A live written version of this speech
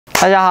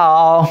大家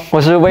好，我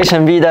是微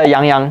尘 V 的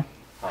杨洋，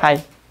嗨。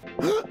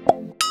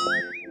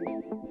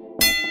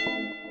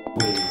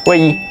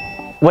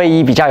卫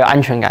衣比较有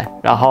安全感，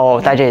然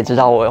后大家也知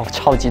道我有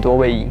超级多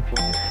卫衣，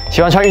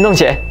喜欢穿运动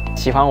鞋，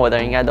喜欢我的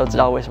人应该都知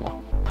道为什么。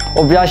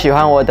我比较喜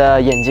欢我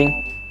的眼睛，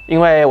因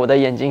为我的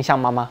眼睛像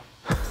妈妈。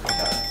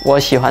我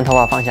喜欢头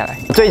发放下来。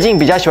最近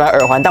比较喜欢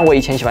耳环，但我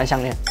以前喜欢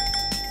项链。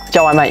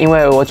叫外卖，因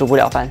为我煮不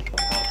了饭。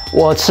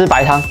我吃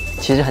白汤，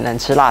其实很难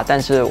吃辣，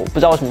但是我不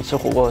知道为什么吃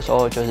火锅的时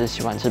候就是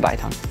喜欢吃白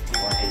汤。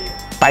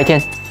白天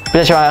比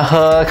较喜欢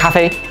喝咖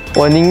啡，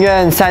我宁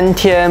愿3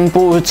天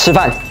不吃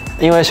饭，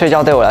因为睡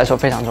觉对我来说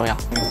非常重要。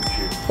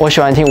我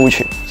喜欢听舞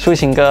曲，抒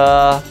情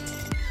歌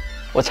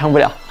我唱不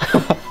了。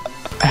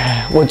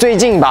我最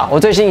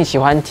近喜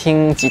欢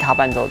听吉他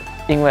伴奏的，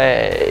因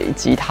为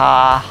吉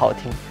他好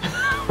听。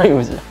我也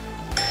不知道。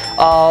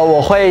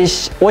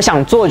我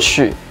想作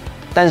曲，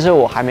但是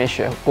我还没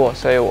学过，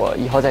所以我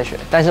以后再学。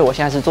但是我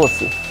现在是作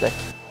词，对。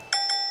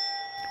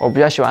我比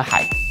较喜欢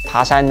海，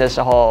爬山的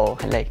时候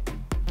很累，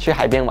去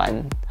海边玩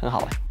很好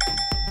玩。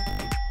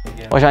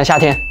我喜欢夏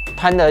天，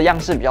穿的样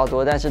式比较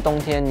多，但是冬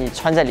天你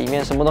穿在里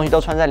面，什么东西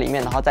都穿在里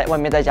面，然后在外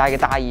面再加一个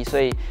大衣，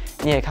所以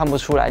你也看不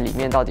出来里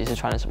面到底是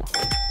穿了什么。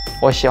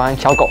我喜欢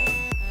小狗，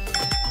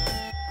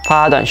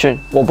发短讯，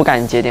我不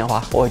敢接电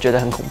话，我会觉得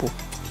很恐怖。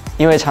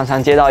因为常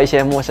常接到一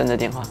些陌生的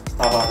电话。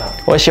沙发上，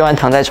我喜欢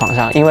躺在床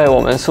上，因为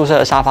我们宿舍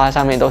的沙发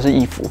上面都是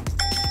衣服。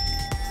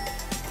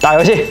打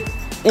游戏，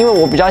因为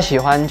我比较喜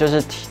欢就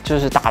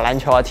是打篮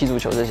球啊、踢足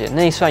球这些，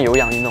那算有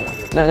氧运动吗？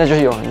那就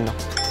是有氧运动。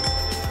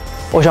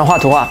我喜欢画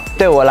图画，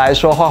对我来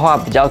说画画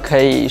比较可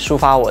以抒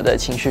发我的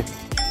情绪。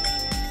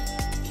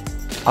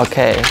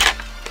OK。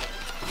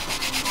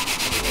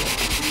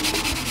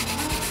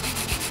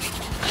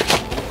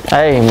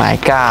哎 ，My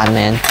God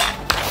man，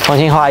 重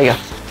新画一个。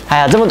哎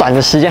呀，这么短的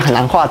时间很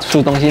难画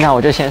出东西，那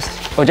我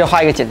就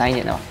画一个简单一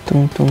点的吧。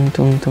咚咚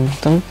咚咚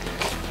咚。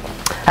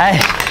哎，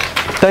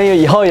等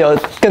以后有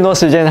更多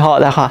时间的话，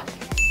我再画。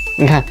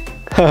你看，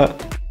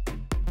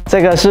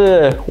这个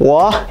是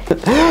我，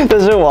这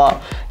是我，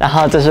然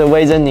后这是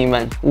围着你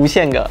们无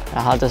限个，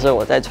然后这是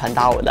我在传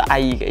达我的爱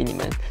意给你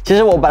们。其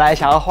实我本来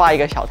想要画一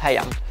个小太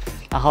阳，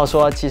然后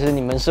说其实你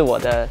们是我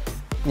的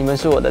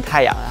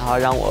太阳，然后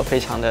让我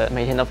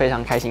每天都非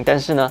常开心。但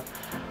是呢，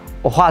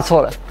我画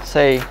错了，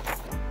所以。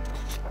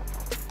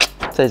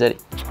在这里，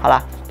好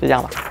啦，就这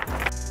样吧。